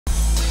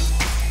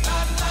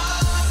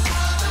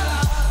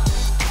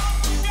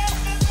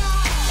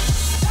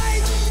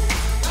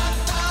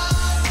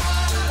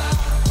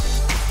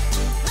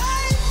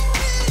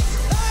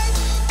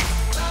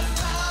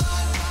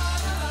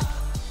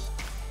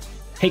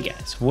Hey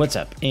guys, what's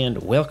up?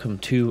 And welcome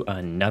to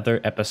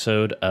another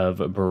episode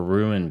of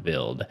Brew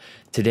Build.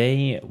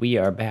 Today we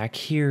are back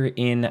here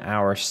in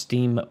our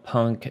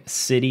steampunk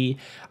city.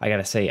 I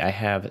gotta say, I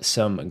have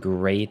some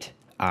great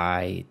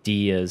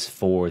ideas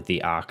for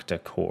the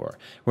octa-core.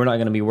 We're not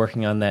gonna be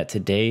working on that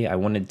today. I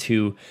wanted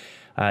to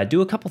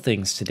do a couple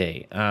things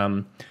today.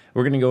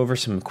 We're going to go over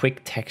some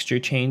quick texture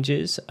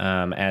changes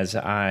as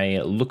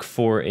I look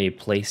for a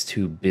place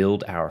to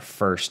build our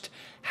first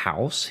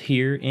house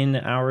here in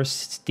our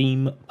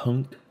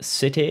steampunk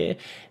city.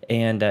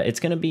 And it's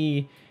going to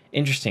be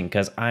interesting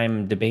because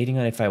I'm debating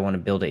on if I want to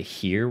build it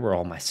here where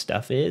all my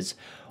stuff is,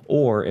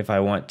 or if I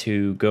want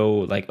to go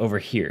like over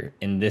here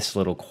in this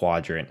little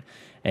quadrant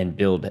and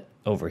build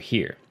over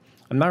here.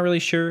 I'm not really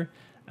sure.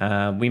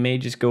 We may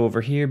just go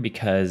over here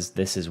because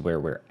this is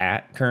where we're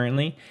at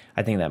currently.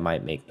 I think that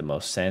might make the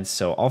most sense.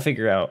 So I'll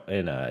figure out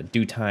in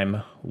due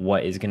time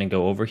what is going to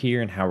go over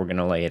here and how we're going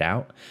to lay it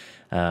out.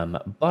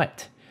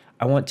 But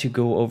I want to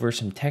go over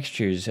some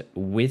textures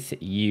with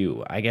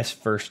you. I guess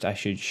first I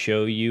should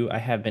show you. I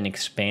have been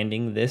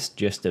expanding this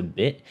just a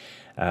bit.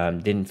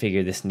 Didn't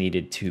figure this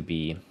needed to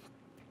be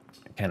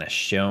kind of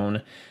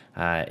shown.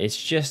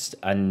 It's just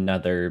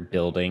another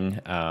building.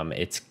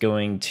 It's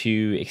going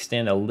to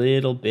extend a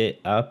little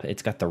bit up.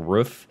 It's got the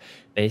roof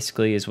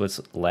basically is what's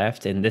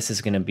left, and this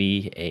is going to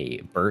be a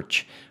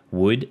birch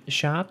wood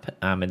shop,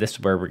 and this is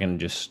where we're going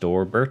to just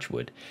store birch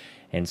wood.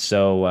 And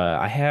so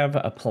I have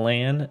a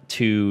plan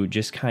to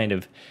just kind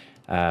of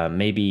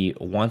maybe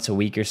once a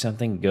week or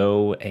something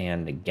go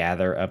and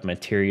gather up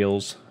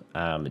materials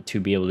to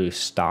be able to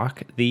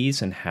stock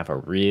these and have a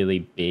really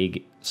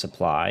big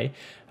supply.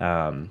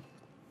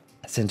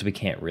 Since we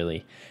can't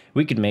really,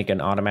 we could make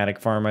an automatic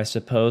farm, I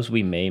suppose.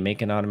 We may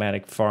make an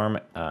automatic farm,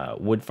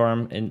 wood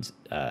farm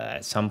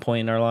at some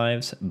point in our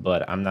lives,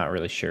 but I'm not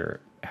really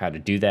sure how to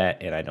do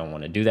that, and I don't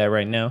want to do that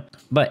right now.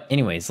 But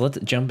anyways, let's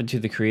jump into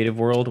the creative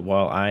world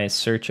while I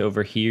search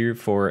over here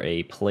for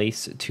a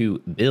place to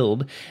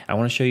build. I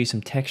want to show you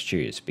some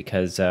textures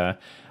because I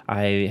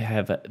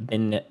have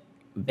been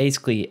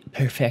basically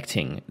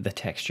perfecting the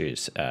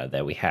textures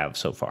that we have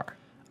so far.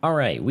 All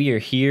right, we are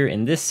here,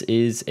 and this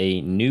is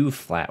a new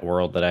flat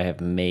world that I have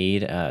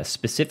made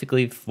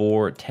specifically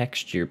for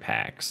texture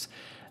packs,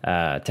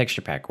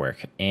 texture pack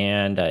work,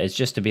 and it's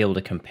just to be able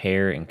to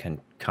compare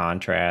and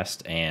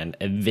contrast, and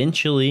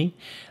eventually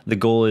the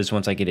goal is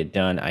once I get it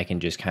done, I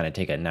can just kind of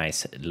take a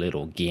nice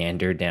little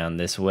gander down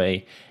this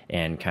way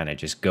and kind of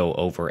just go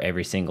over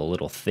every single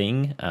little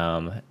thing,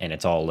 and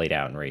it's all laid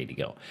out and ready to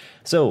go.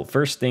 So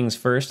first things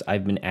first,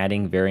 I've been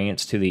adding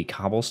variants to the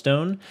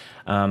cobblestone.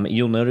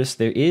 You'll notice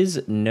there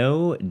is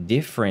no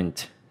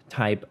different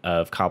type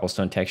of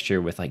cobblestone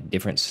texture with like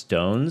different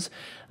stones.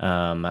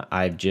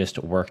 I've just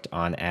worked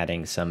on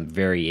adding some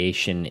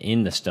variation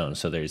in the stones.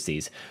 So there's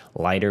these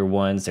lighter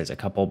ones, there's a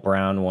couple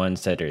brown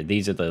ones that are,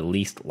 these are the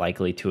least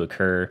likely to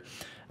occur.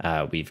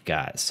 We've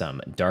got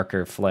some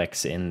darker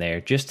flecks in there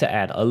just to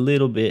add a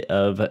little bit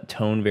of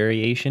tone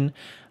variation.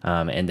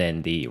 And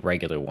then the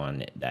regular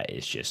one that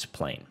is just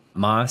plain.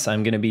 Moss,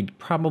 I'm going to be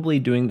probably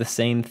doing the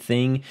same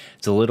thing.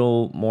 It's a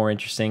little more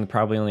interesting.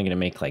 Probably only going to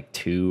make like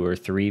 2 or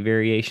 3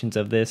 variations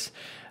of this,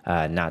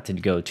 not to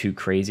go too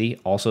crazy.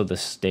 Also, the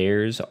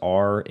stairs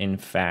are, in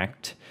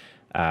fact,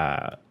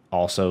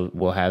 also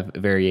will have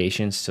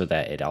variations so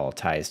that it all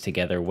ties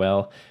together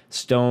well.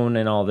 Stone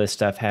and all this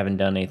stuff, haven't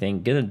done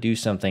anything. Gonna do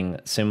something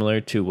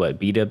similar to what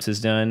B-Dubs has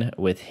done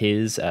with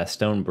his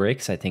stone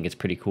bricks. I think it's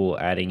pretty cool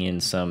adding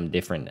in some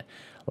different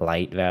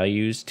light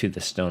values to the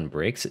stone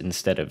bricks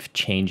instead of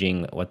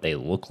changing what they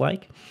look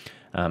like.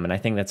 And I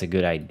think that's a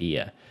good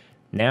idea.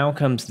 Now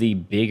comes the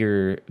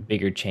bigger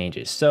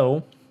changes.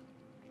 So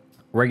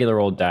regular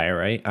old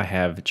diorite, I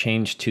have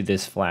changed to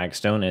this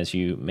flagstone, as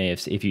you may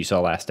have, if you saw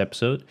last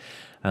episode.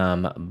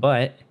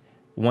 But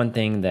one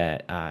thing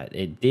that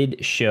it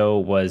did show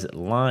was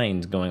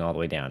lines going all the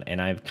way down,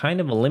 and I've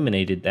kind of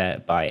eliminated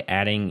that by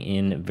adding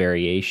in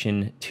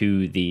variation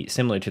to the,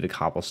 similar to the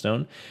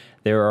cobblestone.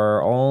 There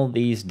are all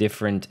these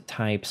different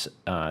types.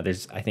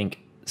 There's, I think,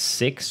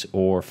 6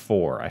 or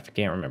 4. I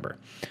can't remember.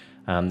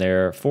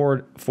 There are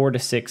four to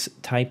six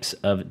types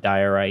of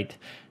diorite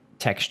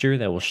texture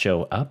that will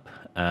show up.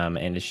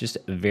 And it's just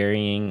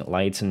varying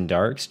lights and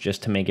darks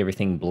just to make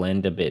everything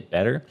blend a bit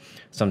better.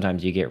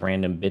 Sometimes you get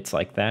random bits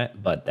like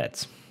that, but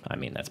that's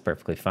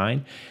perfectly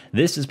fine.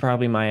 This is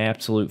probably my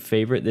absolute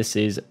favorite. This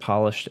is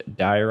polished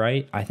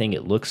diorite. I think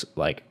it looks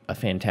like a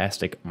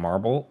fantastic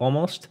marble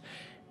almost,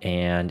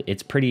 and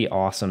it's pretty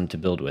awesome to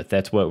build with.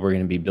 That's what we're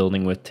going to be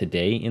building with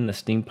today in the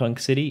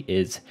steampunk city,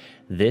 is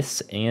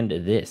this and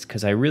this,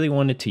 because I really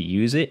wanted to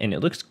use it, and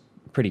it looks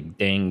pretty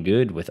dang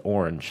good with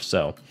orange.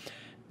 So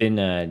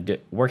been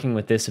working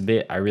with this a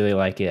bit. I really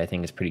like it. I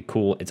think it's pretty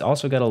cool. It's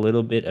also got a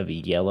little bit of a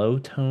yellow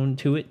tone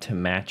to it to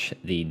match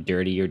the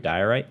dirtier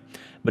diorite,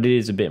 but it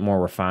is a bit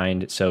more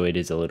refined, so it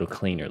is a little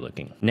cleaner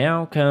looking.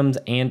 Now comes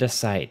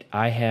andesite.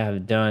 I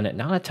have done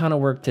not a ton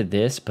of work to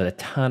this, but a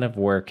ton of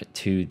work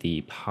to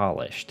the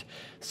polished.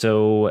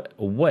 So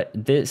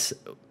the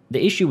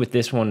issue with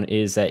this one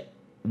is that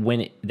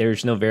when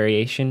there's no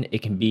variation,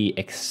 it can be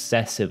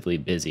excessively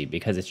busy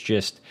because it's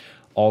just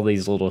all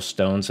these little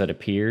stones that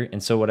appear.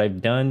 And so what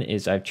I've done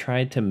is I've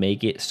tried to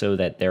make it so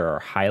that there are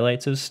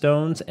highlights of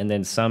stones and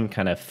then some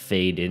kind of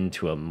fade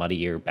into a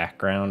muddier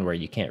background where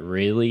you can't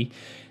really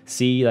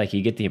see, like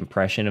you get the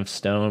impression of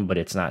stone, but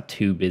it's not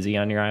too busy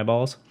on your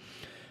eyeballs.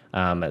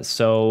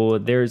 So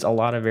there's a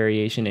lot of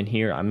variation in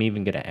here. I'm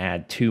even going to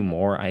add 2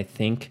 more, I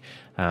think,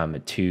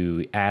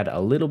 to add a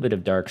little bit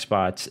of dark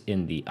spots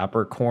in the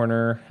upper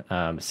corner.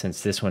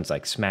 Since this one's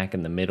like smack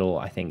in the middle,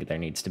 I think there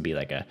needs to be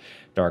like a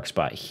dark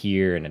spot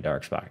here and a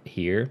dark spot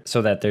here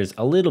so that there's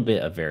a little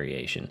bit of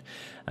variation.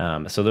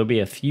 So there'll be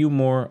a few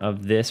more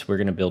of this. We're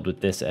going to build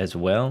with this as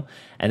well.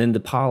 And then the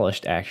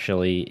polished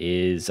actually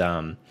is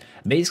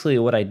basically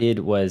what I did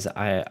was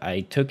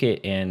I took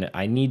it and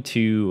I need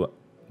to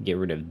get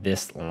rid of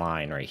this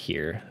line right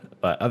here.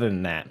 But other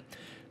than that,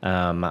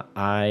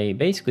 I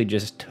basically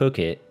just took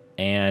it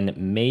and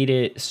made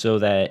it so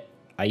that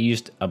I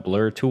used a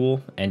blur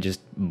tool and just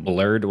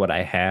blurred what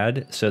I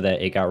had so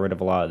that it got rid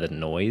of a lot of the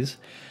noise.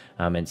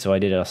 And so I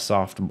did a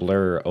soft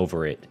blur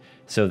over it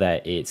so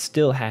that it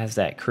still has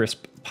that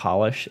crisp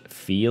polish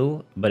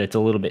feel, but it's a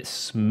little bit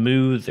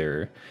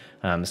smoother,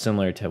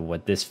 similar to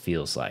what this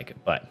feels like.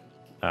 But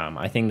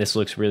I think this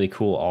looks really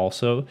cool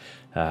also.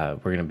 We're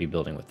going to be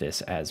building with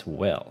this as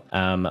well.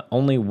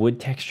 Only wood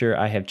texture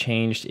I have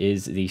changed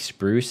is the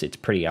spruce. It's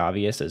pretty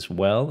obvious as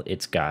well.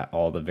 It's got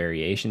all the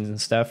variations and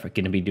stuff. We're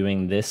going to be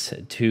doing this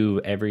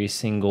to every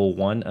single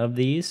one of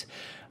these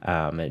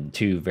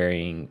to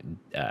varying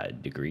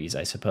degrees,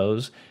 I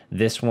suppose.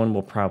 This one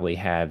will probably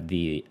have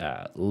the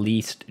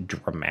least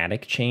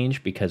dramatic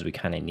change because we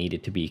kind of need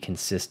it to be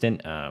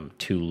consistent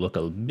to look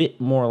a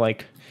bit more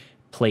like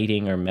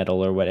plating or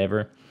metal or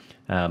whatever.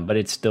 But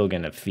it's still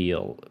going to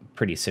feel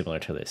pretty similar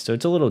to this. So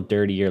it's a little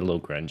dirtier, a little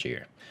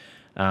grungier.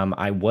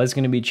 I was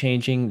going to be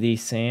changing the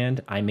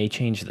sand. I may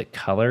change the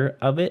color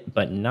of it,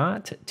 but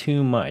not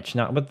too much.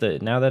 Not with the,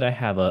 now that I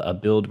have a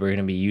build, we're going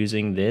to be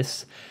using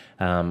this.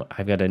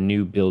 I've got a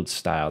new build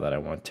style that I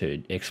want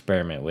to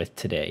experiment with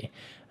today.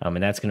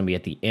 And that's going to be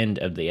at the end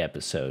of the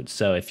episode.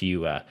 So if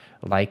you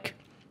like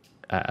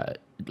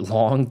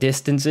long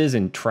distances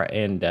and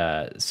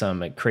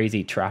some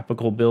crazy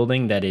tropical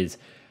building that is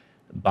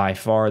by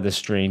far the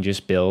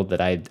strangest build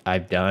that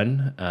I've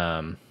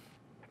done,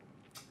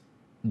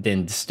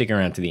 then stick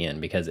around to the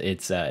end because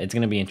it's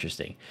going to be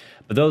interesting.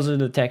 But those are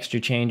the texture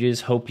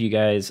changes. Hope you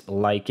guys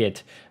like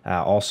it.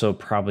 Also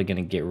probably going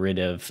to get rid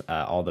of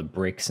all the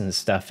bricks and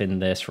stuff in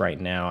this right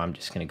now. I'm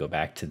just going to go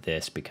back to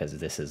this because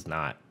this is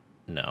not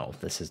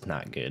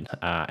good.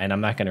 And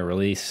I'm not going to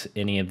release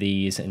any of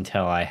these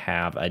until I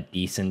have a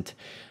decent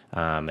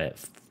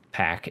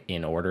pack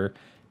in order,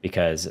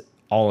 because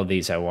all of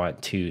these I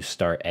want to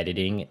start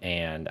editing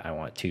and I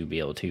want to be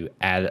able to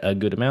add a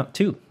good amount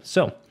too.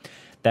 So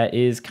that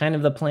is kind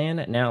of the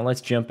plan. Now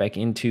let's jump back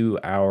into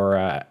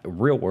our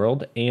real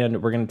world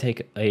and we're going to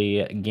take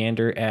a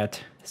gander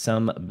at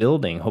some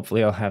building.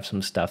 Hopefully I'll have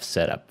some stuff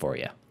set up for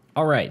you.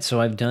 All right, so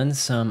I've done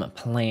some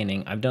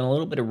planning. I've done a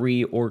little bit of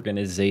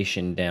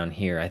reorganization down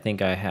here. I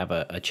think I have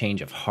a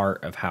change of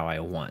heart of how I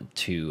want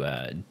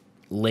to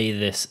lay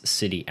this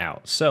city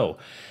out. So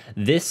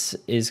this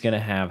is going to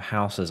have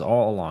houses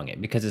all along it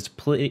because it's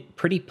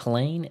pretty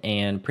plain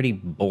and pretty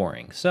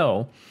boring.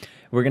 So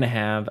we're going to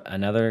have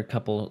another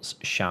couple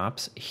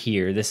shops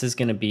here. This is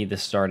going to be the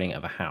starting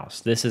of a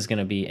house. This is going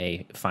to be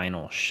a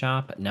final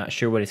shop. Not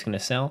sure what it's going to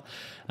sell.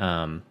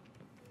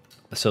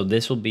 So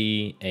this will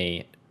be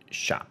a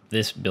shop,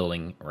 this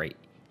building right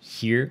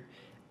here.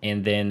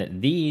 And then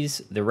these,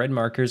 the red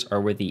markers, are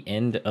where the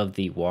end of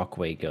the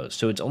walkway goes.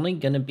 So it's only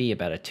going to be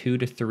about a 2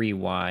 to 3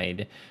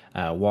 wide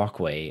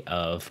walkway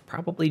of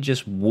probably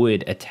just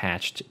wood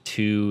attached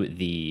to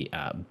the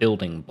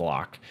building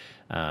block.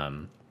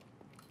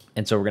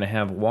 And so we're going to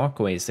have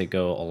walkways that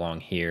go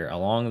along here,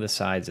 along the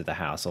sides of the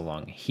house,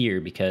 along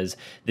here, because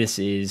this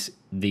is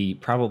the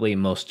probably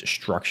most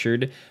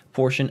structured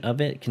portion of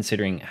it,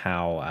 considering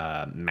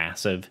how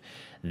massive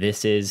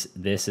this is.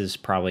 This is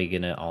probably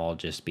going to all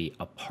just be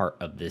a part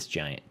of this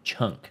giant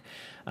chunk.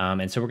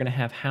 And so we're going to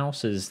have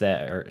houses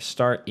that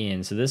start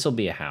in. So this will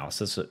be a house.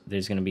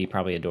 There's going to be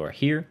probably a door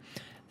here.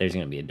 There's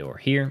going to be a door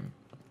here.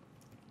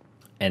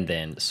 And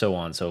then so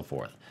on and so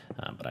forth.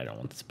 But I don't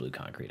want this blue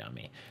concrete on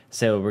me.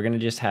 So we're going to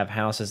just have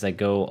houses that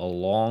go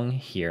along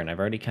here. And I've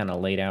already kind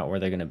of laid out where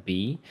they're going to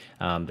be.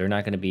 They're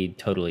not going to be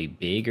totally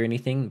big or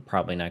anything.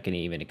 Probably not going to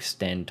even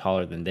extend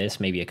taller than this.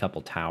 Maybe a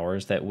couple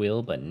towers that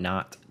will, but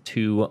not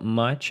too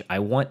much. I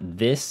want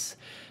this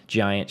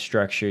giant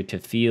structure to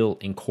feel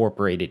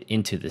incorporated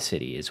into the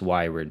city is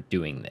why we're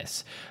doing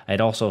this.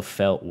 It also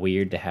felt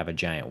weird to have a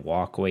giant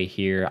walkway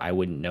here. I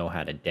wouldn't know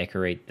how to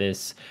decorate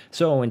this.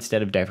 So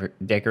instead of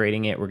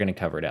decorating it, we're going to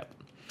cover it up.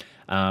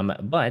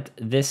 But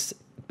this,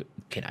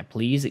 can I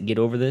please get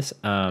over this?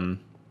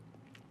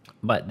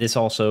 But this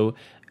also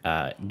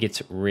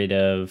gets rid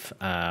of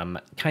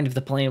kind of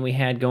the plan we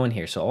had going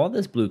here. So all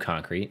this blue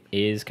concrete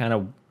is kind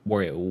of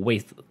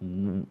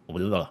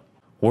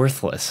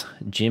worthless.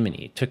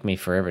 Jiminy, it took me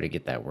forever to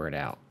get that word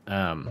out.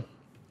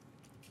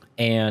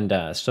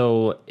 And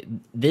so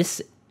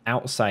this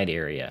outside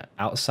area,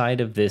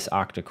 outside of this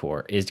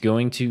octocore, is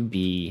going to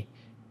be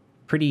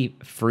pretty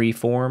free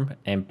form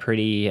and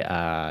pretty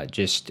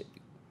just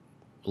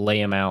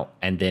lay them out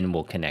and then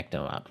we'll connect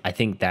them up. I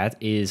think that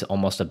is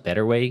almost a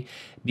better way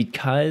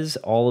because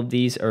all of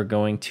these are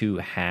going to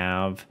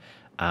have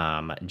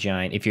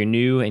giant. If you're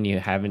new and you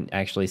haven't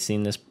actually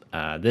seen this,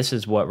 this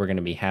is what we're going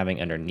to be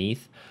having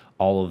underneath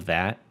all of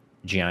that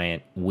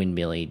giant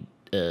windmilly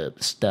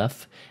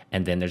stuff.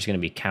 And then there's going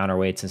to be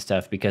counterweights and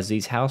stuff because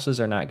these houses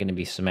are not going to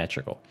be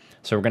symmetrical.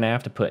 So we're going to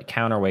have to put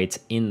counterweights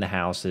in the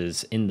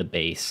houses, in the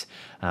base,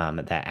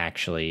 that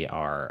actually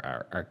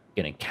are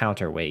going to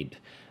counterweight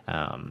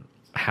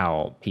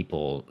how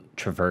people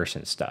traverse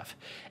and stuff.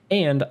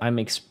 And I'm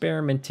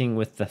experimenting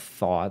with the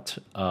thought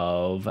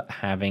of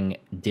having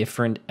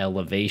different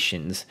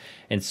elevations.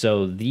 And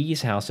so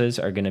these houses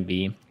are going to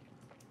be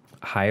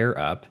higher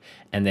up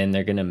and then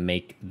they're going to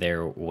make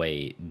their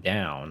way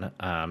down.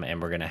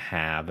 And we're going to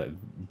have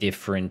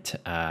different,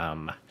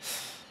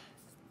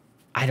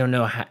 I don't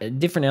know,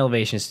 different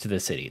elevations to the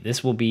city.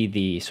 This will be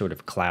the sort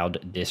of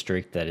cloud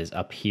district that is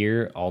up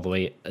here all the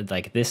way.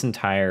 Like this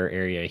entire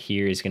area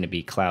here is going to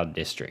be cloud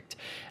district.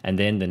 And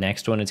then the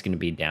next one is going to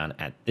be down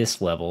at this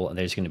level.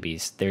 They're going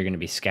to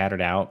be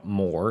scattered out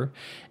more.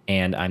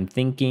 And I'm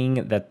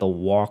thinking that the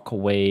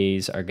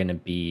walkways are going to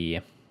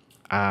be,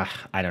 I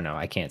don't know.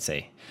 I can't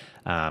say.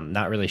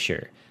 Not really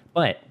sure.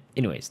 But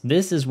anyways,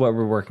 this is what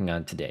we're working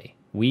on today.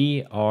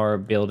 We are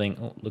building,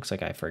 oh, looks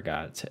like I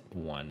forgot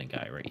one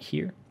guy right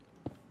here.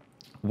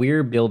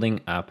 We're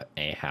building up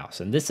a house,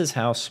 and this is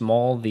how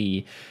small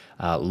the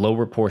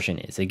lower portion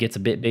is. It gets a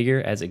bit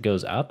bigger as it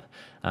goes up,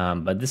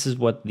 but this is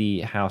what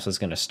the house is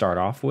going to start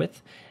off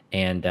with.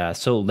 And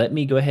so let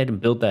me go ahead and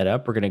build that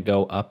up. We're going to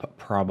go up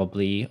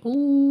probably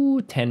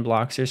 10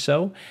 blocks or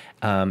so.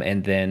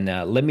 And then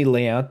let me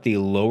lay out the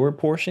lower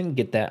portion,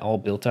 get that all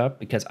built up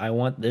because I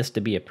want this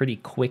to be a pretty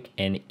quick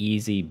and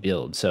easy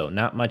build. So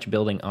not much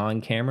building on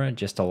camera,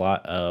 just a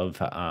lot of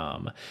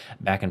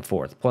back and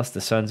forth. Plus the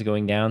sun's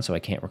going down, so I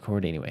can't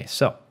record anyway.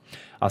 So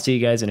I'll see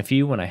you guys in a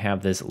few when I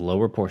have this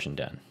lower portion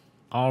done.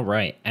 All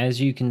right, as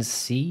you can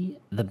see,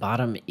 the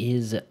bottom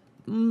is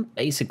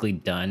basically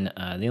done.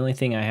 The only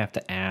thing I have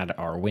to add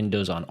are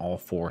windows on all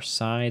four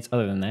sides.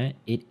 Other than that,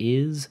 it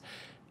is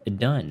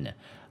done.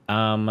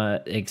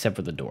 Except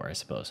for the door, I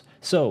suppose.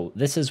 So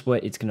this is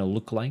what it's going to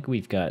look like.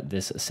 We've got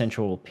this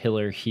central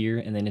pillar here,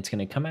 and then it's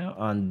going to come out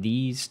on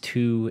these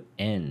two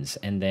ends,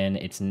 and then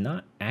it's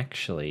not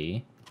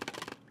actually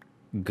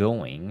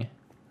going.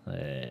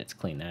 Let's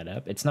clean that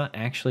up. It's not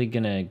actually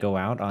going to go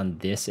out on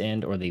this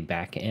end or the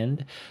back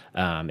end.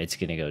 It's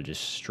going to go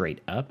just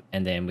straight up.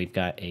 And then we've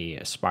got a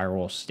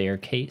spiral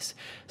staircase.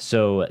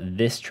 So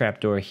this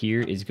trapdoor here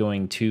is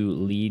going to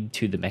lead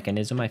to the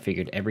mechanism. I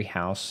figured every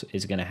house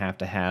is going to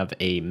have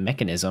a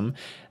mechanism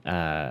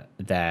or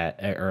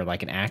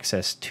like an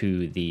access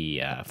to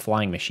the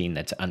flying machine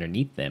that's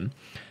underneath them.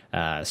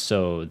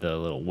 So the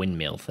little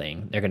windmill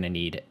thing, they're going to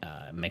need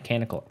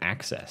mechanical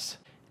access.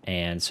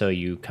 And so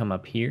you come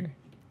up here.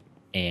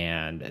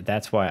 And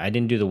that's why I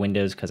didn't do the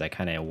windows because I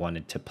kind of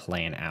wanted to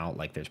plan out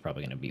like there's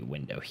probably going to be a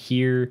window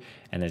here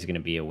and there's going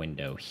to be a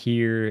window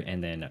here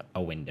and then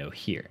a window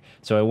here.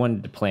 So I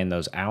wanted to plan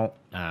those out.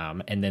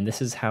 And then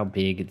this is how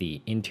big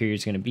the interior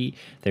is going to be.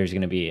 There's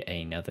going to be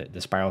the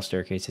spiral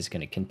staircase is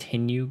going to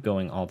continue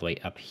going all the way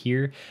up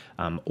here.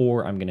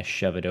 Or I'm going to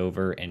shove it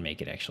over and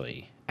make it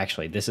actually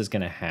this is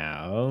going to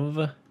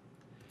have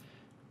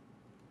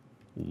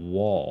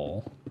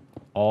wall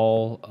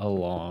all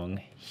along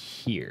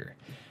here.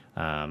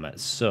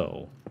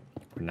 So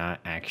we're not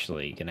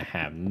actually going to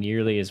have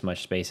nearly as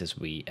much space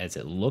as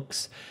it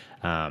looks.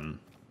 And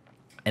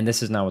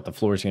this is not what the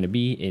floor is going to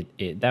be.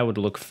 That would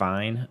look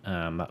fine,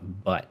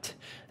 but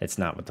it's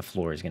not what the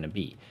floor is going to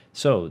be.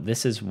 So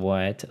this is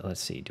what,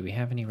 let's see, do we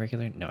have any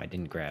regular? No, I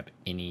didn't grab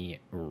any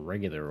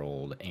regular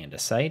old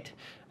andesite.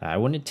 I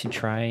wanted to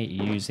try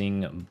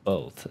using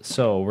both.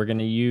 So we're going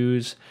to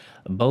use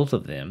both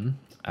of them.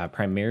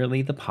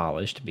 Primarily the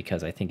polished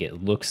because I think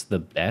it looks the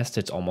best.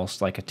 It's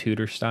almost like a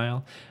Tudor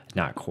style,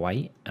 not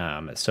quite.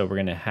 So we're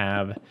going to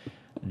have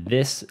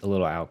this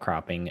little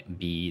outcropping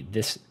be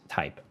this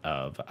type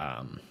of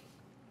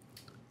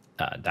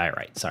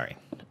diorite, sorry.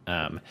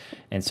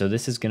 And so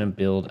this is going to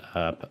build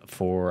up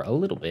for a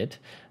little bit,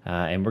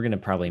 and we're going to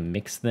probably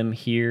mix them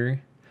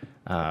here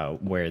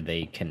where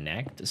they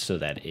connect so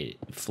that it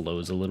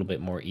flows a little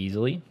bit more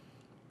easily.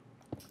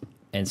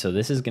 And so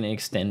this is going to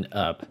extend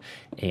up,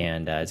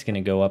 and it's going to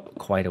go up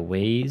quite a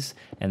ways.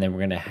 And then we're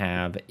going to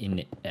have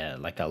in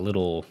like a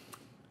little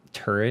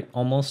turret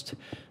almost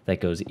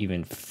that goes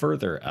even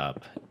further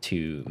up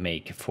to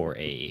make for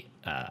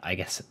I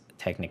guess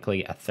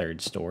technically a third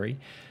story.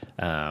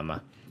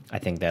 I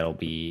think that'll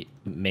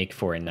make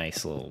for a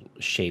nice little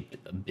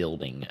shaped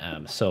building.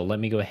 So let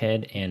me go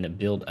ahead and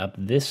build up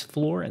this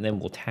floor, and then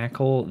we'll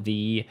tackle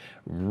the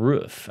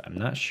roof. I'm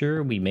not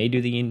sure. We may do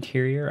the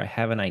interior. I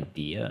have an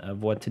idea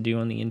of what to do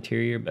on the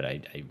interior, but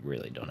I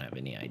really don't have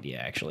any idea,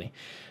 actually.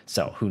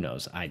 So who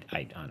knows?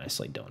 I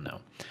honestly don't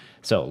know.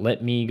 So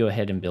let me go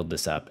ahead and build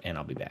this up and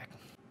I'll be back.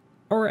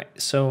 All right,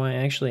 so I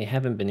actually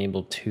haven't been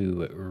able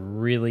to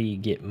really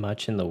get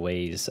much in the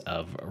ways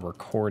of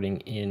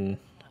recording in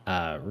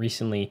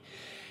recently.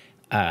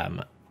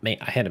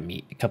 I had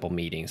a couple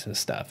meetings and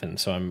stuff, and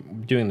so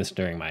I'm doing this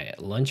during my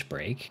lunch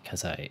break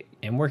because I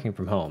am working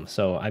from home.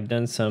 So I've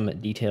done some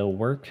detail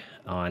work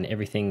on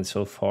everything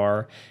so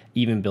far,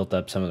 even built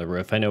up some of the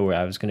roof. I know where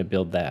I was going to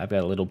build that. I've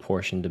got a little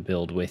portion to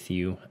build with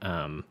you,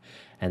 and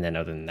then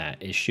other than that,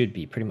 it should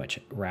be pretty much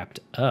wrapped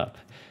up.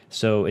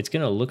 So it's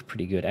going to look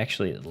pretty good.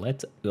 Actually,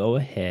 let's go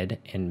ahead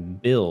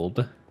and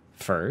build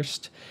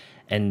first,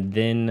 and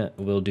then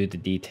we'll do the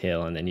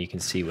detail, and then you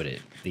can see what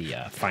the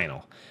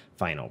final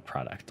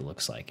product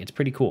looks like. It's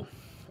pretty cool.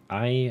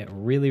 I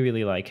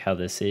really like how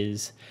this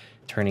is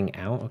turning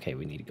out. Okay,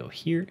 we need to go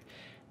here,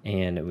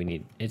 and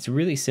it's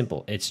really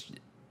simple. It's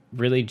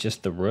really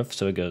just the roof.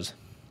 So it goes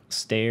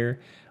stair,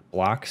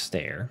 block,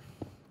 stair,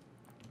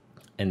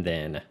 and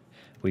then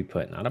we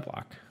put not a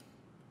block,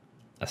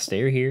 a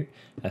stair here,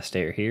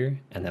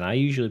 and then I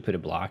usually put a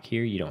block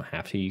here. You don't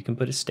have to. You can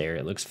put a stair.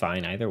 It looks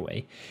fine either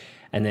way.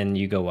 And then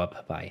you go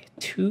up by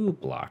 2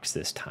 blocks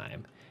this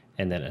time,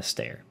 and then a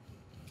stair.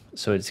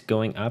 So it's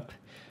going up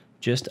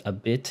just a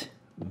bit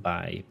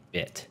by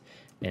bit.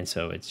 And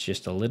so it's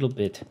just a little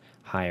bit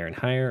higher and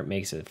higher. It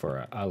makes it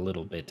for a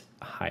little bit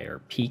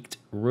higher peaked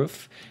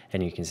roof.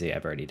 And you can see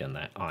I've already done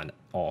that on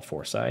all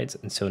 4 sides.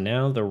 And so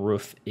now the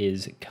roof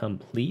is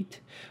complete,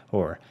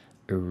 or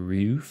a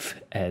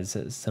roof, as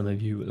some of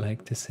you would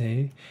like to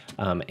say.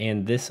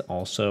 And this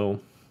also,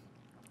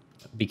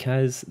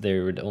 because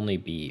there would only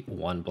be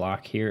 1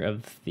 block here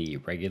of the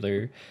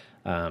regular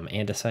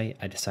andesite,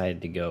 I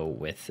decided to go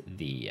with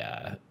the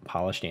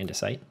polished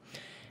andesite.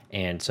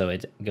 And so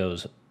it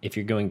goes, if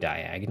you're going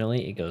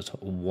diagonally, it goes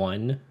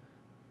 1,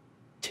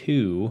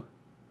 2,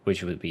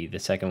 which would be the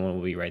second one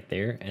will be right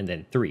there, and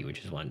then 3, which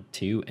is 1,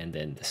 2, and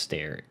then the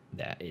stair,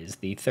 that is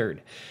the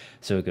third.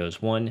 So it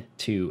goes 1,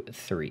 2,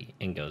 3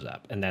 and goes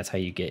up. And that's how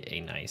you get a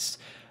nice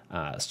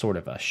sort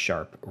of a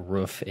sharp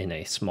roof in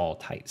a small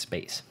tight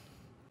space.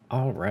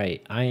 All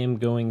right, I am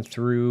going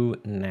through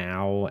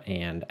now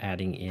and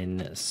adding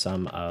in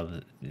some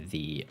of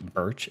the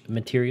birch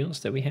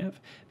materials that we have,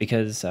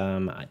 because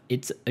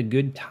it's a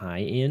good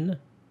tie-in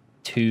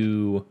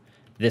to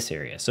this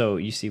area. So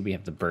you see we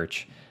have the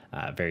birch,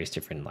 various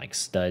different like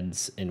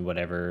studs and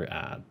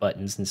whatever,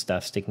 buttons and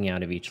stuff sticking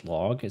out of each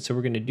log. And so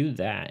we're going to do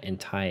that and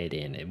tie it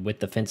in with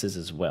the fences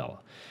as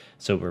well.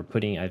 So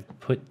I've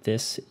put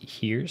this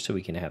here so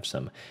we can have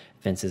some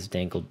fences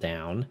dangled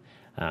down.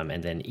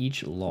 And then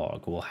each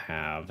log will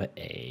have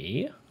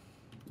a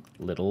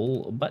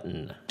little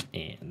button,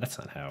 and that's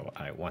not how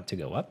I want to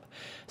go up.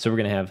 So we're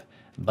going to have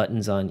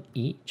buttons on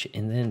each,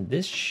 and then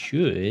this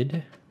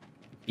should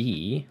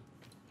be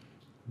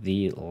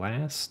the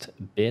last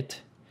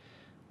bit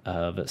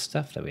of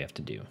stuff that we have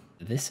to do.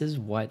 This is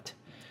what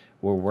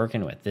we're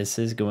working with. This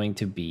is going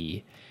to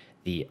be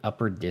the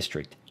upper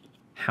district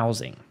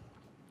housing.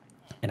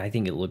 And I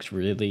think it looks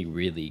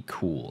really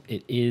cool.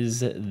 It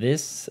is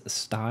this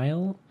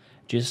style,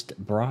 just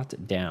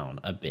brought down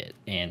a bit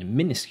and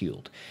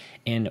minusculed.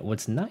 And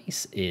what's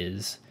nice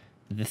is,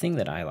 the thing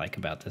that I like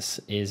about this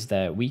is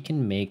that we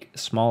can make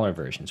smaller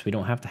versions. We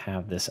don't have to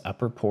have this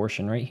upper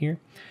portion right here.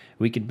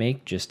 We could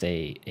make just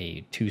a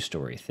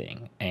 2-story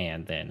thing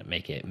and then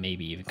make it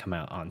maybe even come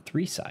out on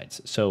 3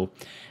 sides. So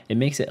it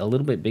makes it a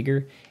little bit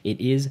bigger.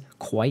 It is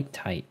quite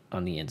tight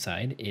on the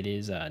inside. It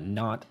is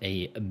not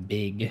a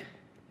big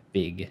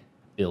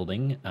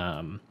building.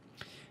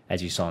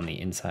 As you saw on the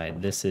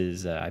inside, this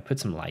is, I put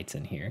some lights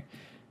in here.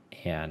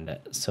 And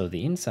so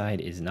the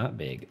inside is not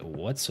big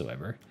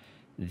whatsoever.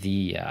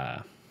 The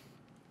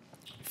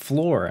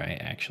floor I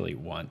actually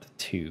want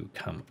to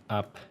come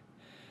up.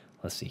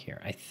 Let's see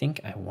here. I think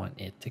I want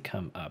it to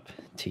come up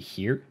to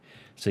here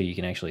so you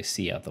can actually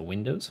see out the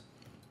windows.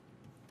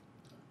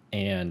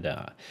 And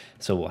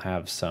so we'll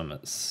have some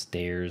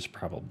stairs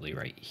probably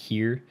right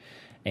here.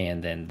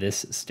 And then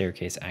this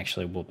staircase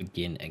actually will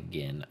begin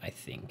again, I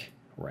think,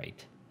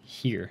 right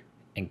here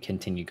and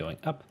continue going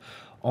up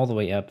all the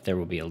way up. There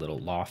will be a little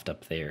loft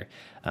up there.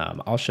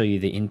 I'll show you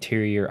the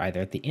interior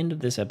either at the end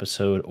of this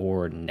episode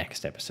or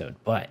next episode.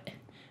 But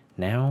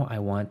now I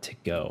want to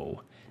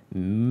go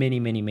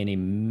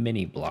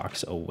many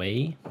blocks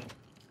away,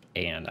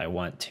 and I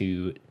want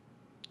to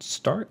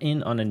start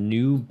in on a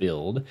new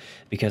build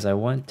because I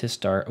want to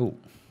start. Oh,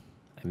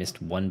 I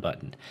missed 1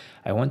 button.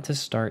 I want to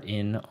start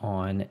in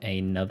on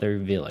another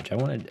village. I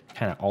want to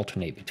kind of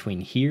alternate between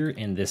here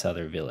and this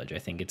other village. I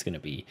think it's going to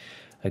be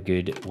a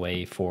good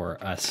way for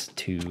us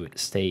to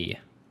stay,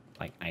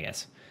 like, I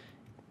guess,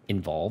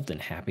 involved and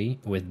happy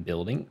with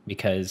building,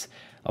 because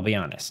I'll be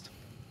honest,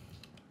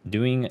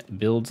 doing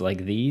builds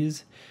like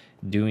these,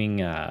 doing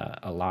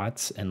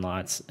lots and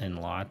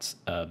lots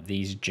of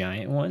these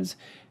giant ones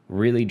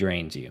really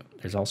drains you.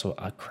 There's also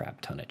a crap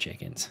ton of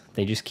chickens.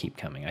 They just keep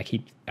coming. I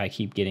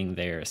keep getting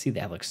there. See,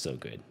 that looks so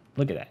good.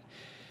 Look at that.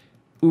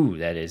 Ooh,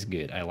 that is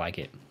good. I like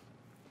it.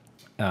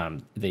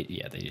 They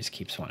just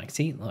keep spawning.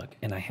 See, look,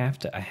 and I have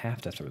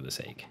to throw this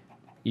egg.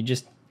 You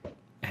just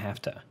I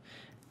have to.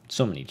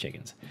 So many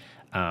chickens.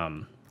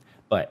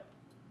 But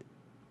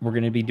we're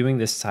going to be doing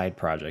this side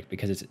project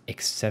because it's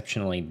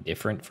exceptionally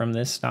different from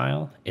this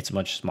style. It's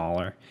much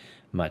smaller,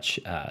 much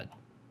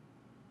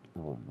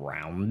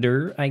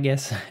rounder, I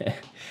guess.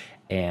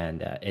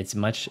 And it's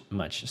much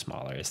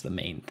smaller is the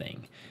main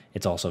thing.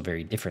 It's also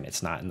very different.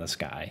 It's not in the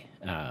sky.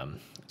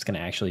 It's going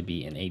to actually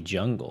be in a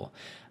jungle.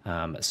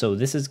 So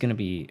this is going to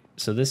be,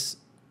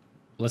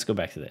 let's go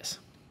back to this.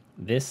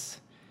 This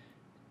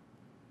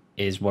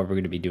is what we're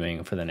going to be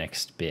doing for the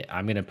next bit.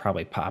 I'm going to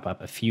probably pop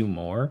up a few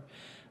more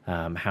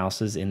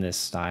houses in this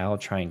style,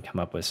 try and come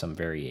up with some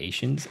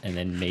variations, and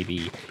then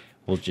maybe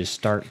we'll just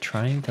start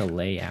trying to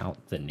lay out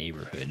the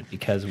neighborhood,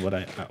 because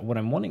what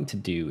I'm wanting to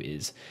do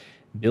is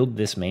build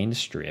this main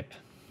strip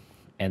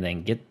and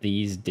then get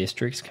these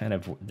districts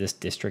this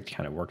district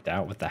kind of worked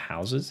out with the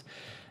houses.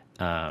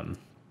 And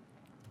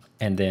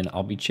then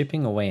I'll be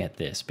chipping away at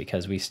this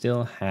because we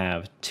still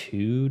have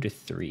 2 to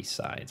 3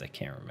 sides. I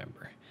can't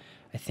remember.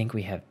 I think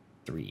we have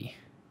 3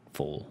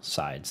 full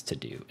sides to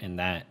do, and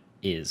that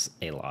is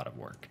a lot of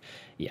work.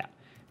 Yeah,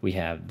 we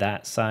have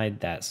that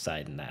side,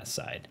 and that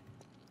side.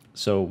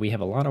 So we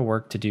have a lot of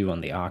work to do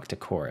on the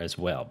octa-core as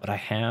well, but I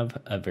have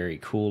a very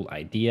cool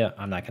idea.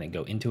 I'm not going to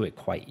go into it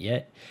quite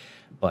yet,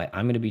 but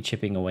I'm going to be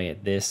chipping away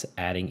at this,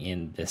 adding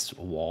in this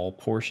wall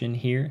portion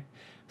here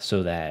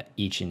so that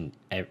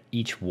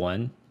each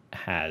one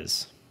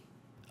has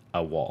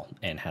a wall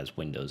and has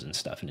windows and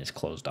stuff and is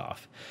closed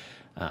off.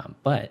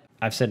 But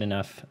I've said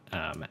enough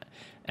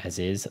as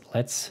is.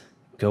 Let's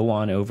go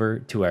on over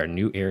to our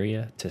new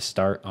area to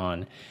start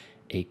on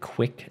a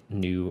quick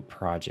new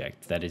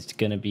project that is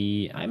going to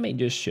be, I may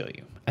just show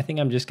you. I think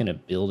I'm just going to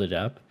build it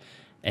up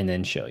and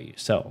then show you.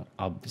 So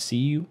I'll see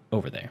you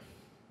over there.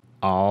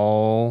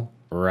 All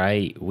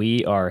right,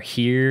 we are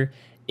here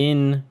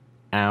in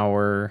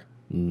our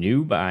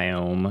new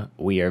biome.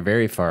 We are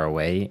very far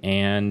away,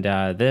 and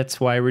that's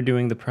why we're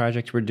doing the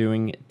project we're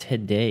doing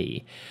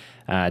today.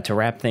 To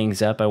wrap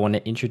things up, I want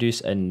to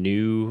introduce a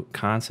new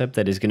concept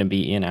that is going to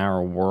be in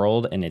our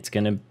world, and it's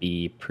going to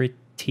be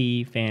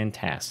pretty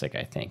fantastic,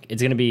 I think.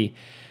 It's going to be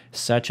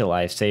such a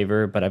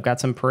lifesaver, but I've got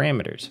some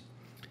parameters.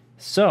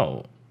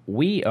 So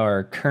we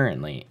are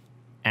currently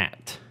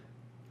at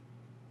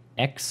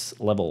X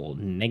level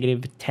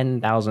negative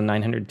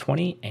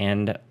 10,920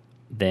 and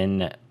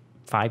then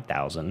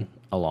 5,000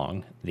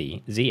 along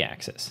the Z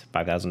axis,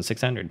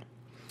 5,600.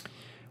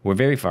 We're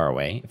very far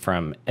away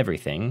from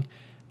everything.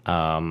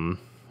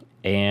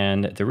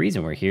 And the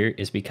reason we're here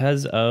is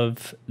because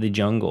of the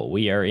jungle.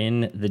 We are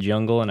in the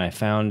jungle, and I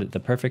found the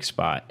perfect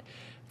spot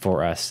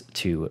for us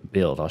to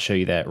build. I'll show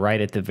you that right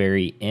at the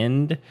very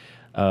end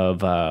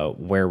of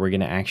where we're going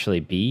to actually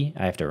be.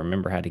 I have to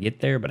remember how to get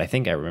there, but I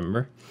think I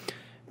remember.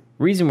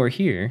 Reason we're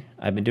here,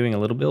 I've been doing a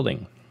little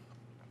building.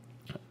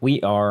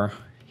 We are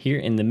here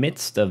in the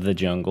midst of the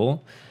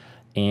jungle,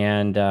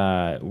 and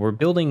we're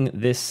building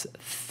this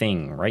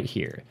thing right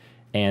here.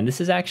 And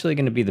this is actually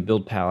going to be the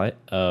build palette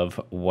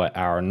of what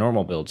our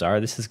normal builds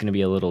are. This is going to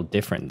be a little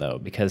different, though,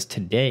 because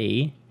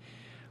today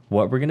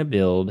what we're going to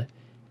build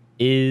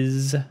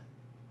is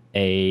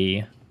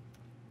a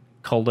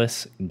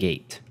Cullis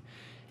gate.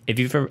 If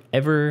you've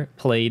ever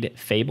played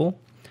Fable,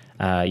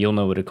 you'll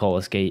know what a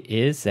Cullis gate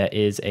is. That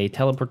is a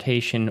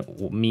teleportation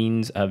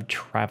means of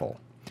travel.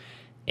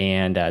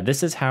 And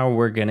this is how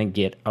we're going to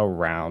get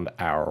around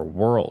our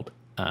world.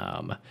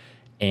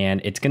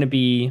 And it's going to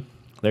be...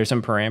 There's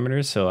some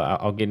parameters, so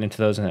I'll get into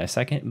those in a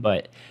second.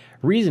 But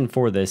reason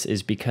for this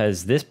is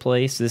because this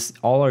place,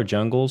 all our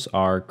jungles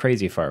are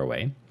crazy far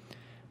away.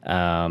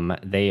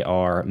 They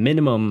are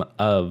minimum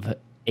of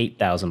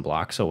 8,000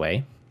 blocks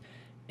away.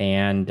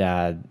 And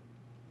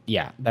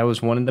yeah, that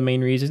was one of the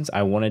main reasons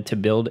I wanted to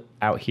build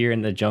out here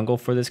in the jungle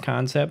for this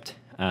concept.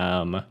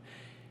 And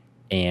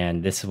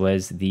this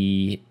was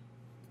the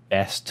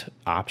best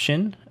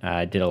option.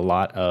 I did a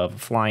lot of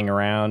flying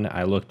around.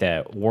 I looked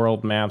at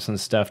world maps and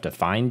stuff to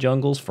find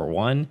jungles for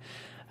one,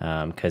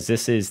 because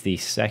this is the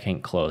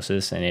second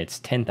closest, and it's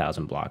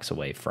 10,000 blocks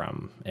away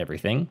from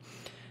everything.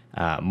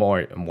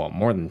 More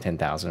than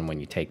 10,000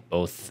 when you take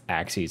both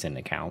axes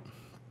into account.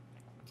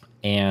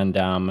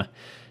 And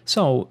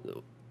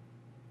so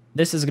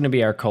this is going to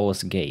be our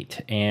Cullis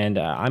gate, and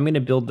I'm going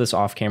to build this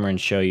off camera and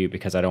show you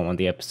because I don't want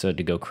the episode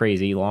to go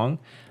crazy long.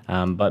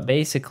 But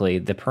basically,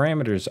 the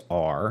parameters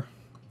are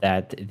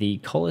that the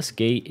Cullis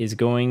gate is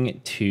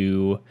going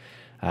to,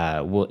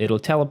 it'll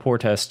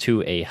teleport us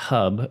to a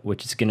hub,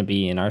 which is going to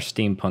be in our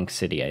steampunk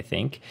city, I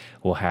think.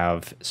 We'll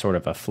have sort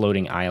of a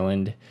floating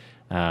island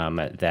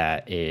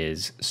that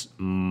is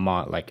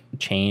like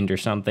chained or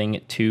something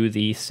to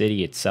the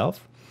city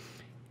itself.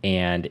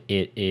 And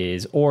it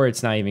is, or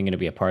it's not even going to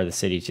be a part of the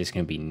city, it's just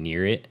going to be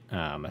near it,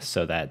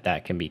 so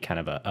that can be kind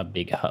of a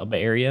big hub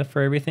area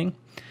for everything.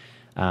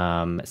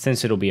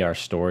 Since it'll be our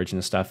storage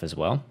and stuff as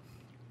well.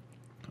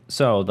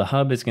 So the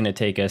hub is going to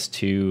take us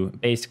to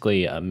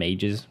basically a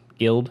mages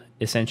guild,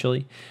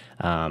 essentially.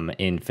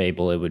 In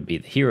Fable, it would be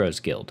the heroes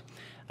guild.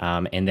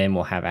 And then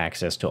we'll have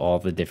access to all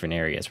the different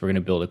areas. We're going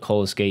to build a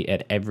Cullis gate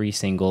at every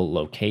single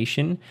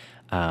location.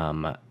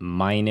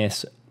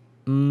 minus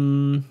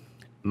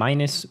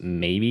minus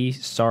maybe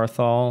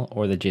Sarthal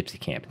or the Gypsy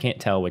Camp. Can't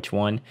tell which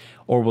one,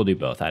 or we'll do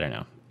both. I don't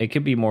know. It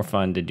could be more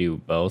fun to do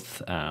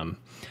both.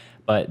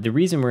 But the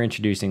reason we're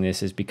introducing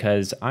this is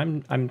because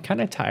I'm kind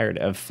of tired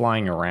of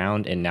flying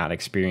around and not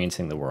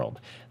experiencing the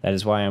world. That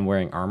is why I'm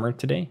wearing armor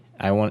today.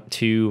 I want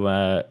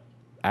to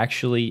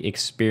actually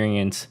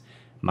experience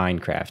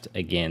Minecraft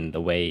again the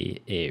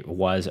way it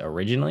was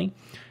originally.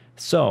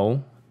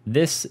 So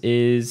this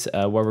is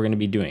what we're going to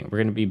be doing. We're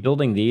going to be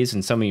building these,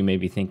 and some of you may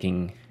be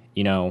thinking,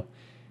 you know,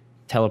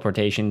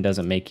 teleportation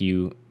doesn't make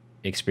you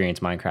experience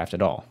Minecraft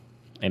at all.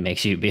 It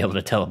makes you be able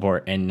to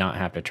teleport and not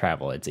have to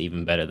travel. It's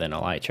even better than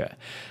Elytra.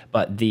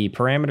 But the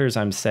parameters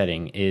I'm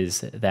setting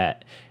is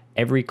that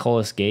every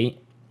Cullis gate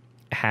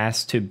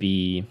has to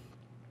be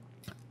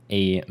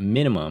a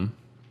minimum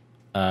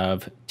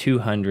of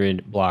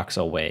 200 blocks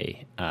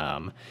away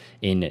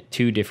in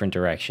 2 different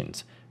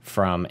directions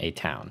from a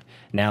town.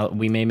 Now,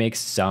 we may make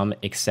some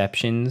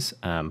exceptions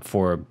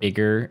for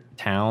bigger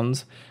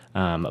towns,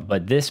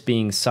 but this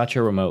being such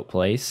a remote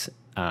place,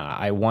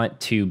 I want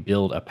to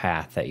build a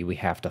path that we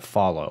have to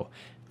follow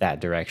that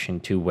direction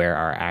to where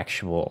our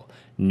actual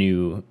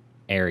new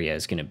area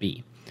is going to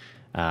be.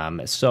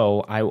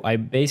 So I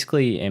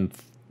basically am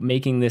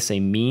making this a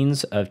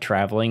means of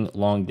traveling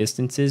long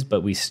distances,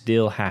 but we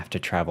still have to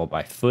travel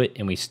by foot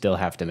and we still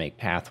have to make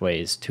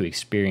pathways to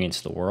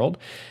experience the world.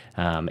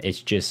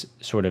 It's just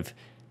sort of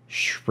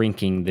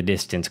shrinking the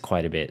distance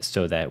quite a bit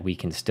so that we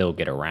can still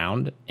get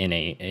around in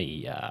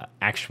a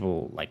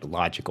actual like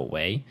logical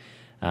way.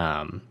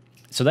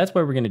 So that's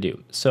what we're going to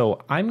do.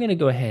 So I'm going to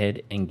go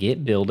ahead and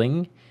get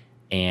building,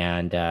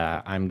 and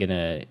I'm going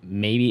to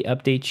maybe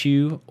update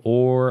you,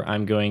 or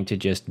I'm going to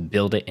just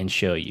build it and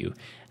show you.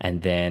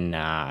 And then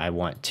I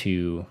want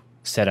to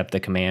set up the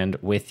command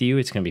with you.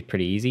 It's going to be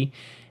pretty easy.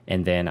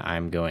 And then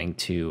I'm going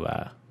to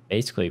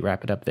basically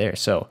wrap it up there.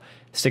 So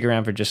stick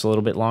around for just a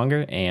little bit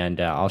longer, and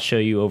I'll show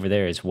you over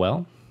there as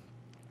well.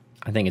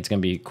 I think it's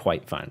going to be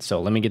quite fun.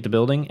 So let me get the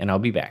building, and I'll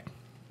be back.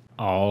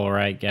 All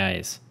right,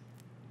 guys.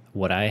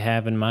 What I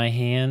have in my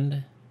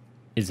hand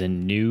is a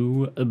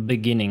new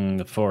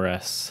beginning for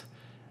us.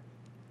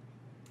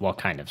 Well,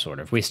 kind of,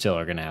 sort of. We still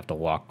are going to have to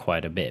walk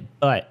quite a bit,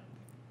 but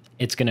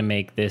it's going to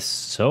make this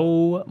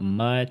so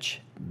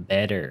much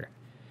better.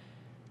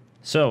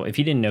 So if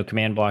you didn't know,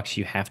 command blocks,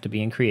 you have to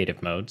be in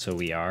creative mode. So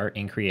we are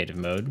in creative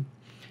mode.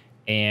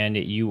 And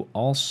you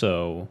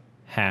also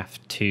have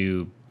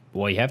to,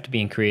 well, you have to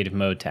be in creative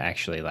mode to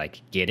actually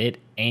like get it.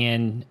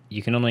 And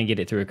you can only get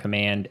it through a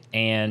command,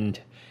 and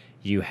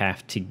you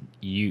have to,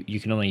 you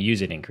can only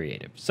use it in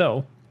creative.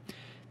 So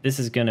this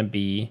is going to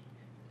be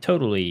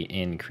totally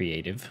in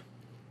creative.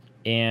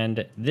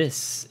 And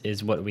this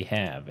is what we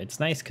have. It's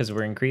nice because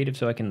we're in creative,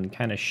 so I can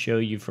kind of show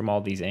you from all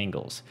these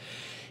angles.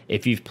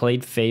 If you've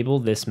played Fable,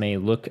 this may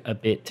look a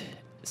bit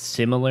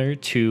similar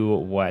to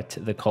what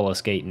the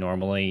Cullis gate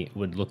normally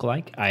would look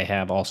like. I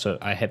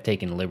have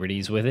taken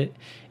liberties with it.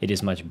 It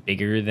is much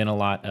bigger than a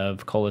lot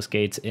of Cullis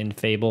gates in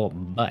Fable,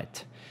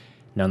 but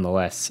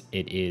nonetheless,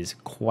 it is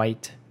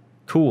quite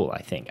cool.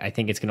 I think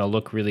it's going to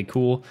look really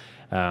cool.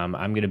 I'm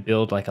going to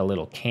build like a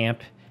little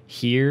camp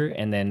here,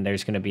 and then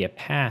there's going to be a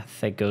path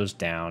that goes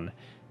down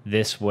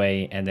this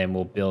way, and then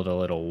we'll build a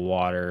little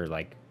water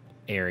like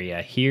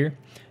area here,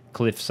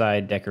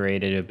 cliffside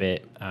decorated a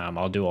bit.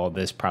 I'll do all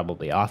this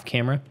probably off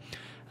camera.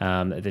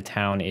 The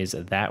town is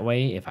that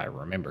way if I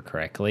remember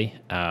correctly,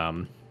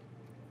 but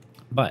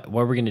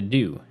what we're going to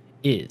do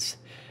is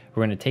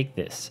we're going to take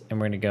this and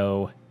we're going to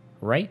go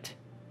right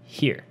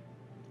here.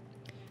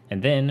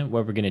 And then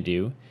what we're going to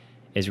do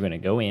is we're going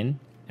to go in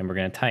and we're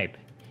going to type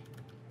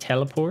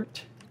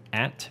teleport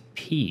at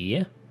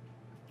P.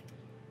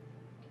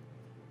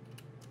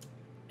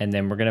 And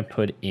then we're going to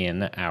put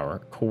in our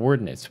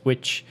coordinates,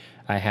 which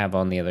I have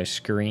on the other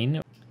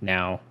screen.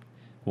 Now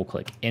we'll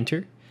click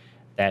enter.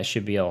 That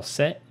should be all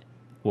set.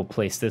 We'll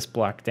place this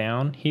block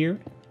down here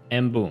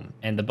and boom.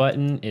 And the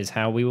button is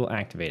how we will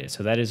activate it.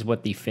 So that is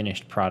what the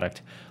finished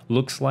product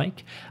looks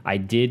like. I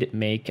did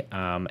make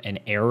an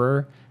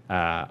error.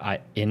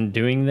 In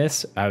doing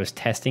this, I was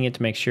testing it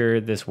to make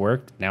sure this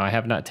worked. Now I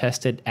have not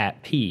tested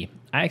at P.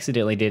 I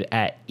accidentally did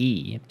at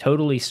E,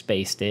 totally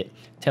spaced it,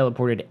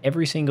 teleported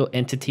every single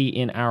entity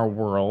in our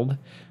world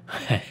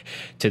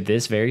to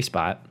this very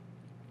spot.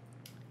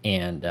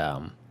 And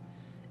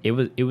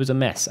it was a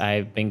mess.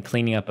 I've been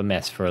cleaning up a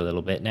mess for a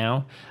little bit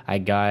now.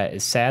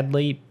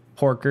 Sadly,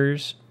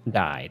 Porkers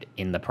died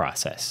in the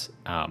process.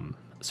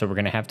 So we're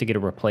going to have to get a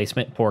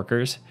replacement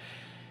Porkers.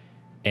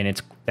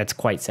 And that's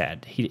quite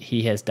sad.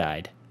 He has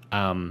died.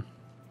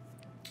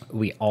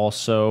 We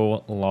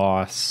also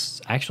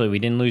lost. Actually, we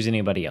didn't lose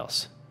anybody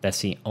else. That's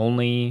the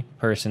only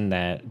person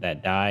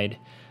that died.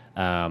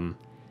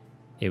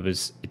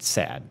 It's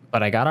sad.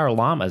 But I got our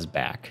llamas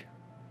back.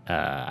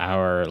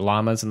 Our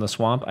llamas in the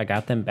swamp. I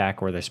got them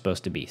back where they're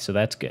supposed to be. So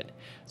that's good.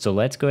 So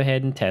let's go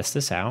ahead and test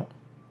this out.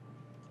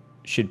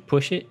 Should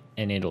push it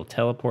and it'll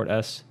teleport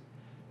us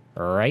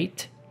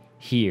right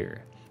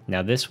here.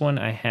 Now this one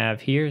I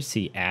have here.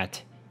 See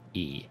at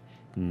E.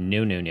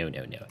 No.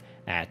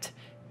 at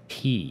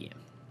P.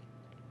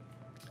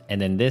 And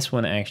then this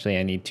one, actually,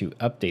 I need to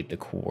update the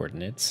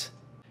coordinates.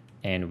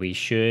 And we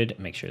should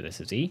make sure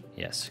this is E.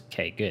 Yes.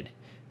 Okay, good.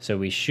 So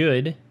we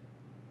should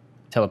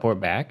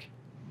teleport back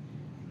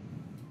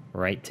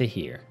right to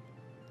here.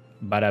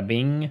 Bada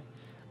bing,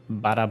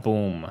 bada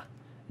boom.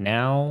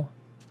 Now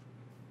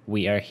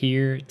we are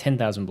here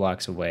 10,000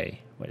 blocks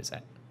away. What is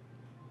that?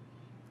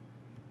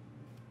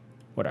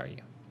 What are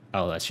you?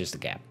 Oh, that's just a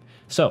gap.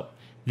 So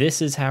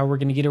this is how we're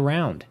going to get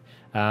around.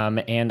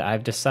 And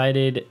I've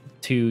decided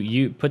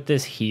to put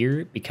this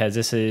here because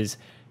this is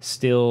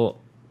still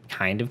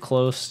kind of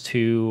close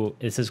to,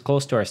 this is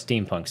close to our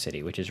steampunk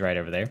city, which is right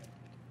over there.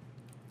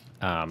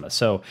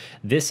 So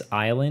this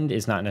island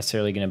is not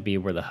necessarily going to be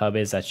where the hub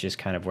is. That's just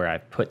kind of where I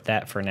put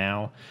that for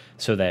now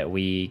so that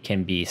we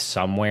can be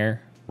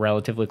somewhere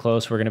relatively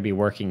close. We're going to be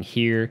working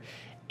here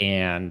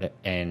and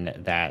in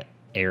that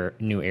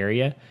new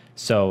area.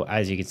 So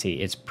as you can see,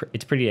 it's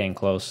pretty dang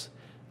close.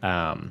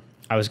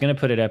 I was going to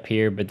put it up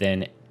here, but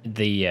then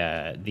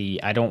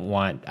I don't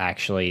want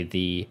actually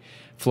the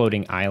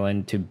floating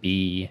island to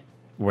be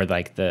where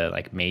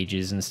the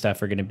mages and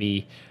stuff are going to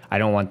be. I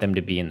don't want them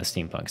to be in the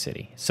steampunk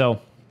city.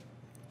 So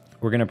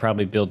we're going to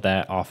probably build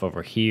that off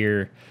over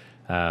here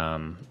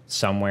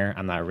somewhere.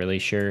 I'm not really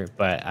sure,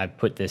 but I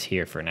put this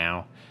here for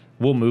now.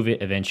 We'll move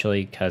it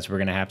eventually because we're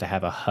going to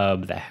have a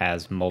hub that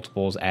has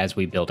multiples as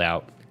we build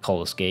out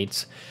Cullis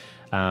gates.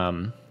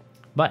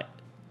 But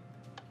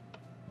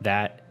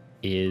that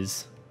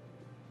is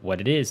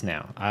what it is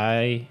now.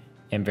 I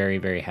am very,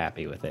 very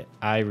happy with it.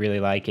 I really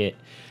like it.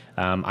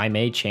 I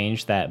may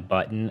change that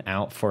button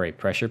out for a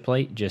pressure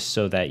plate just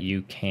so that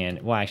you can,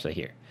 well, actually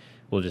here,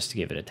 we'll just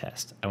give it a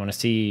test. I want to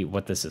see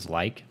what this is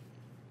like.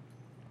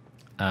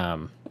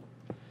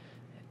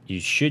 You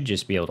should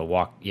just be able to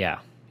walk. Yeah,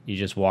 you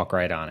just walk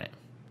right on it.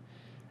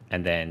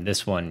 And then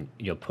this one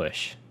you'll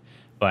push.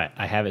 But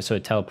I have it so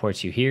it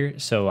teleports you here.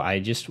 So I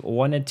just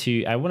wanted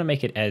to, I want to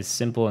make it as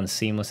simple and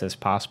seamless as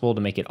possible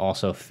to make it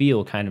also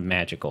feel kind of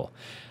magical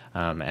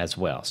as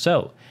well.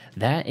 So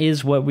that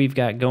is what we've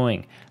got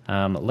going.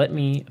 Let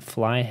me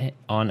fly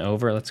on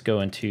over. Let's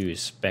go into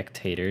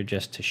spectator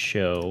just to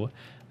show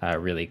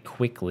really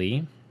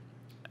quickly.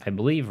 I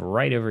believe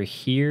right over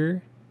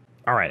here.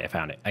 All right, I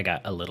found it. I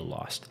got a little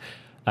lost.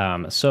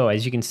 So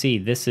as you can see,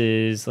 this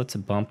is, let's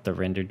bump the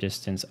render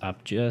distance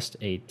up just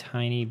a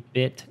tiny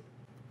bit.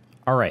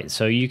 All right,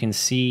 so you can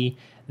see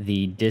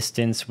the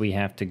distance we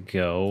have to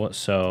go.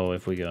 So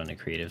if we go into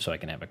creative so I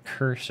can have a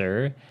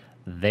cursor,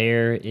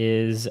 there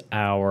is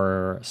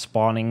our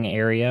spawning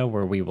area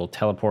where we will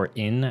teleport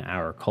in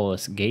our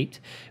Cullis gate.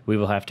 We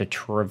will have to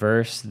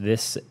traverse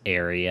this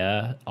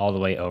area all the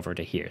way over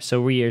to here.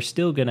 So we are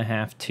still going to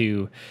have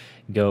to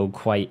go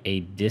quite a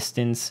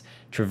distance,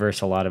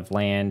 traverse a lot of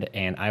land,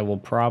 and I will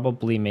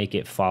probably make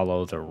it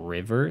follow the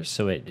river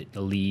so it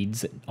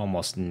leads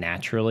almost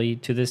naturally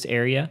to this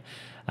area.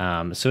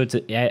 So it's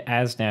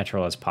as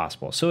natural as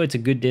possible. So it's a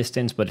good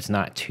distance, but it's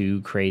not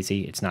too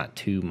crazy. It's not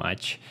too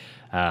much.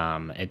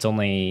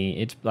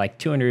 It's like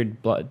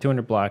 200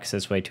 blocks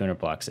this way, 200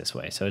 blocks this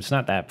way. So it's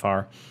not that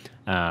far.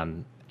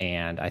 And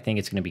I think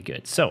it's going to be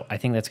good. So I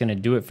think that's going to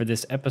do it for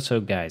this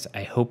episode, guys.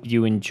 I hope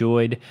you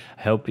enjoyed.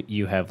 I hope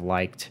you have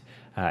liked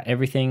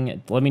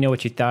everything. Let me know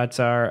what your thoughts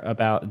are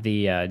about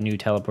the new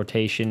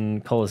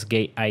teleportation Cullis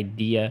gate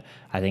idea.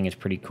 I think it's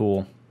pretty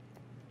cool.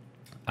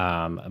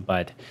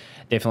 But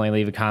definitely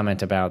leave a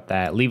comment about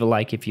that. Leave a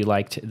like if you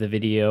liked the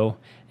video,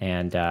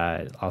 and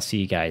I'll see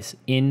you guys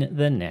in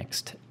the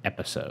next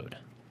episode.